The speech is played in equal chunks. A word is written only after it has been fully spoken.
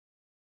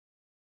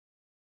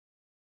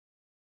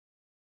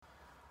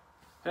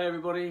Hey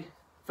everybody,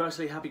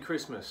 firstly happy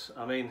Christmas.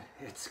 I mean,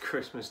 it's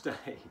Christmas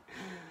Day.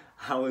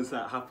 How has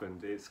that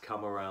happened? It's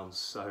come around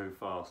so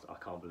fast, I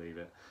can't believe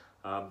it.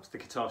 It's the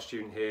guitar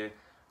student here,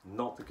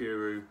 not the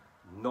guru,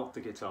 not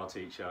the guitar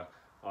teacher.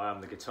 I am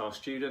the guitar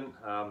student,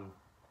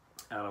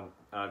 and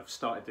I've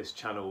started this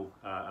channel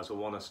as I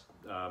want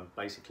to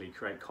basically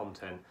create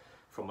content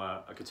from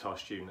a guitar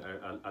student,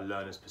 a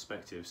learner's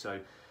perspective. So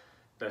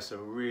there's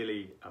some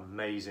really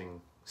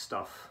amazing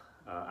stuff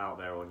out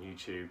there on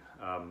YouTube,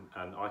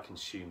 and I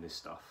consume this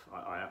stuff.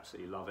 I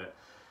absolutely love it.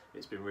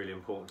 It's been really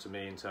important to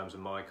me in terms of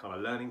my kind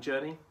of learning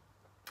journey,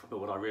 but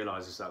what I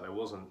realised is that there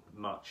wasn't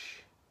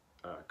much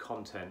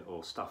content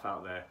or stuff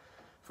out there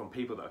from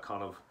people that are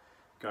kind of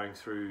going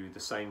through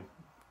the same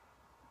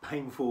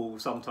painful,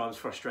 sometimes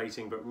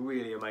frustrating, but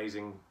really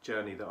amazing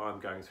journey that I'm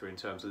going through in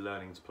terms of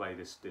learning to play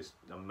this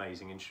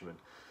amazing instrument.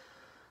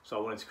 So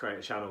I wanted to create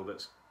a channel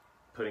that's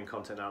putting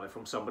content out there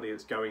from somebody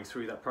that's going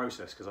through that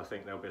process, because I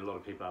think there'll be a lot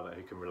of people out there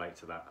who can relate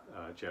to that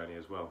journey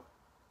as well.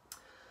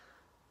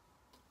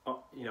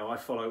 You know, I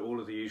follow all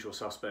of the usual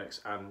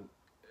suspects, and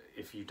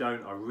if you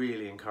don't, I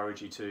really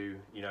encourage you to.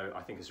 You know,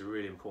 I think it's a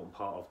really important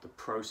part of the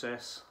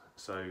process.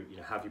 So, you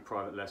know, have your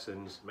private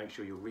lessons, make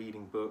sure you're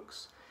reading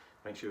books,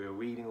 make sure you're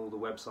reading all the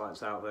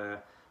websites out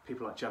there.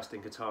 People like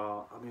Justin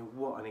Guitar, I mean,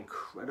 what an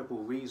incredible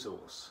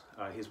resource.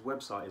 His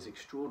website is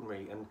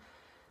extraordinary, and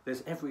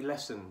there's every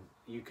lesson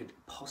you could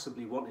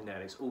possibly want in there,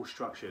 and it's all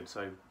structured.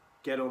 So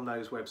get on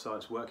those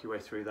websites, work your way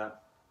through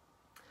that.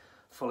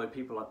 Follow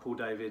people like Paul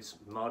Davids,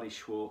 Marty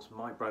Schwartz,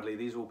 Mike Bradley.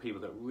 These are all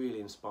people that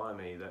really inspire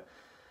me, that,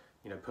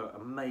 you know, put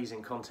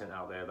amazing content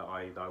out there that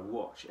I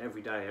watch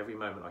every day, every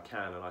moment I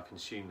can, and I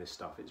consume this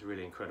stuff. It's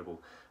really incredible.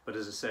 But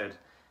as I said,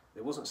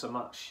 there wasn't so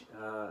much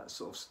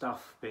sort of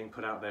stuff being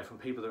put out there from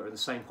people that are at the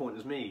same point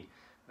as me,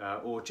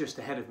 or just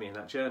ahead of me in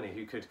that journey,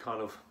 who could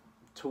kind of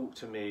talk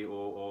to me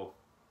or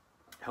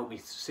help me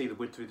see the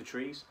wood through the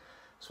trees.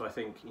 So I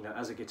think, you know,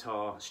 as a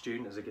guitar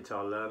student, as a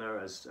guitar learner,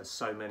 as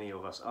so many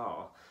of us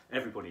are,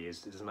 everybody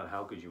is, it doesn't matter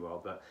how good you are,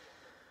 but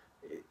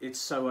it's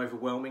so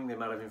overwhelming, the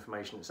amount of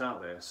information that's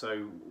out there.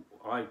 So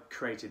I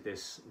created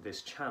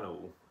this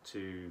channel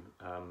to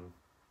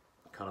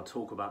kind of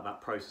talk about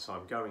that process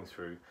I'm going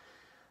through,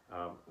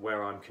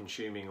 where I'm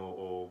consuming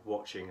or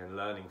watching and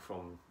learning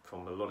from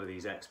a lot of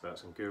these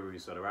experts and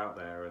gurus that are out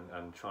there,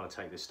 and trying to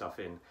take this stuff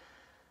in.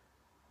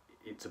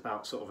 It's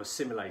about sort of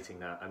assimilating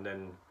that, and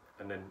then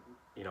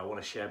you know, I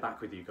want to share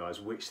back with you guys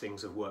which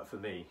things have worked for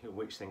me and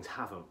which things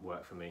haven't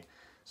worked for me.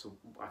 So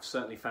I've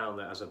certainly found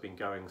that as I've been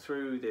going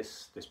through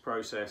this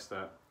process,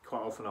 that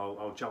quite often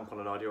I'll jump on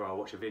an idea, or I'll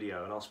watch a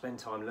video, and I'll spend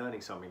time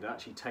learning something that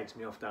actually takes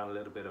me off down a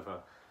little bit of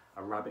a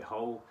rabbit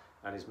hole,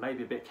 and is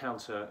maybe a bit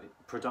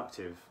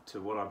counterproductive to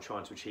what I'm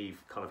trying to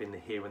achieve kind of in the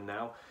here and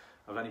now.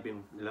 I've only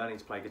been learning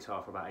to play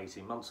guitar for about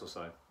 18 months or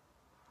so.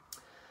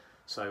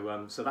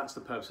 So that's the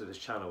purpose of this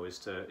channel, is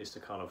to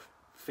kind of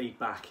feed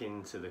back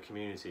into the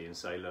community and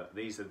say, look,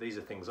 these are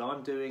things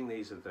I'm doing,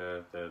 these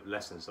are the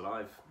lessons that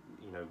I've,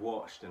 you know,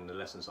 watched, and the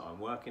lessons that I'm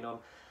working on,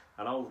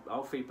 and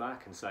I'll feed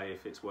back and say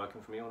if it's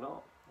working for me or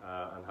not,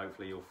 and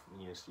hopefully you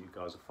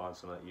guys will find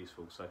some of that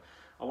useful. So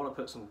I want to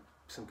put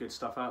some good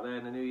stuff out there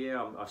in the new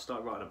year. I've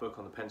started writing a book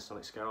on the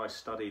pentatonic scale. I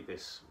studied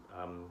this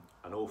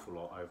an awful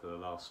lot over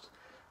the last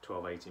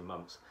 12-18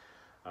 months.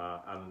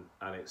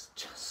 And it's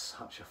just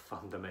such a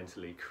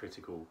fundamentally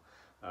critical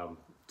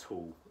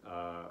tool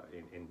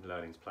in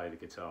learning to play the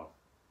guitar.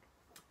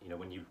 You know,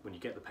 when you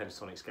get the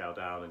pentatonic scale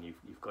down and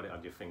you've got it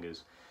under your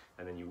fingers,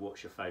 and then you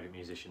watch your favourite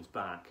musicians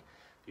back,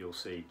 you'll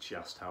see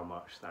just how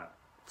much that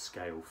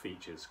scale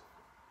features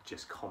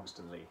just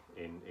constantly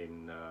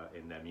in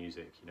their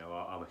music. You know,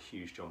 I'm a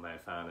huge John Mayer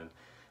fan, and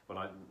when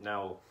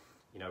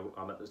you know,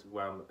 I'm at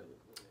where I'm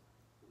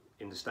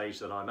in the stage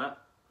that I'm at.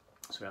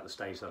 So at the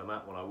stage that I'm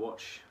at, when I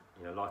watch,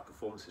 you know, live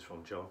performances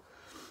from John,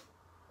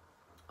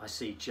 I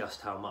see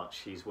just how much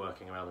he's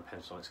working around the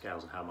pentatonic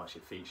scales and how much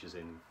it features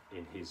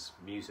in his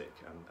music,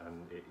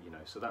 and it, you know,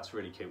 so that's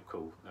really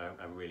cool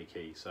and really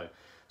key. So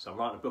I'm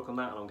writing a book on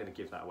that, and I'm going to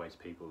give that away to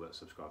people that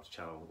subscribe to the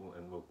channel,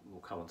 and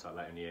we'll come on to that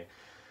later in the year.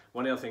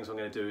 One of the other things I'm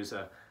going to do is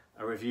a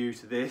review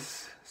to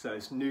this. So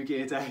it's New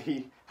Gear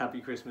Day.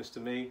 Happy Christmas to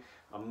me.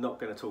 I'm not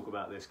going to talk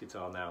about this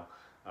guitar now.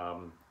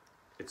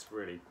 It's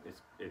really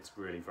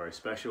very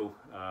special.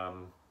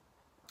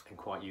 And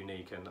quite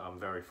unique, and I'm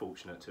very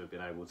fortunate to have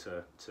been able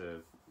to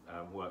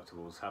work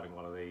towards having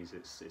one of these.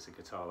 It's a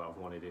guitar that I've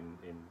wanted in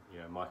you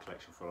know, my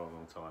collection for a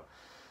long time.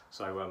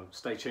 So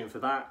stay tuned for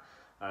that.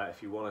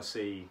 If you want to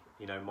see,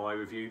 you know, my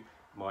review,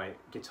 my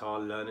guitar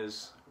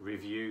learner's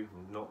review,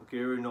 not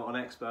guru, not an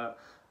expert.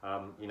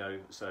 You know,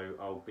 so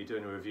I'll be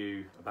doing a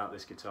review about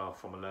this guitar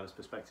from a learner's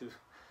perspective.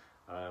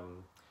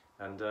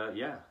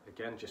 Yeah,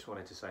 again, just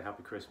wanted to say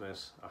happy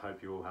Christmas. I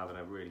hope you're all having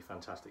a really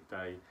fantastic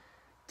day.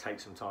 Take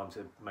some time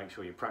to make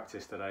sure you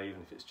practice today,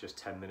 even if it's just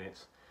 10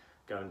 minutes.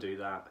 Go and do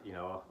that. You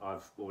know,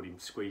 I've already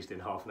squeezed in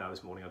half an hour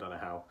this morning, I don't know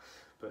how.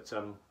 But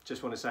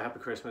just want to say happy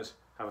Christmas,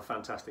 have a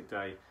fantastic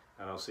day,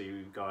 and I'll see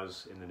you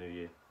guys in the new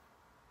year.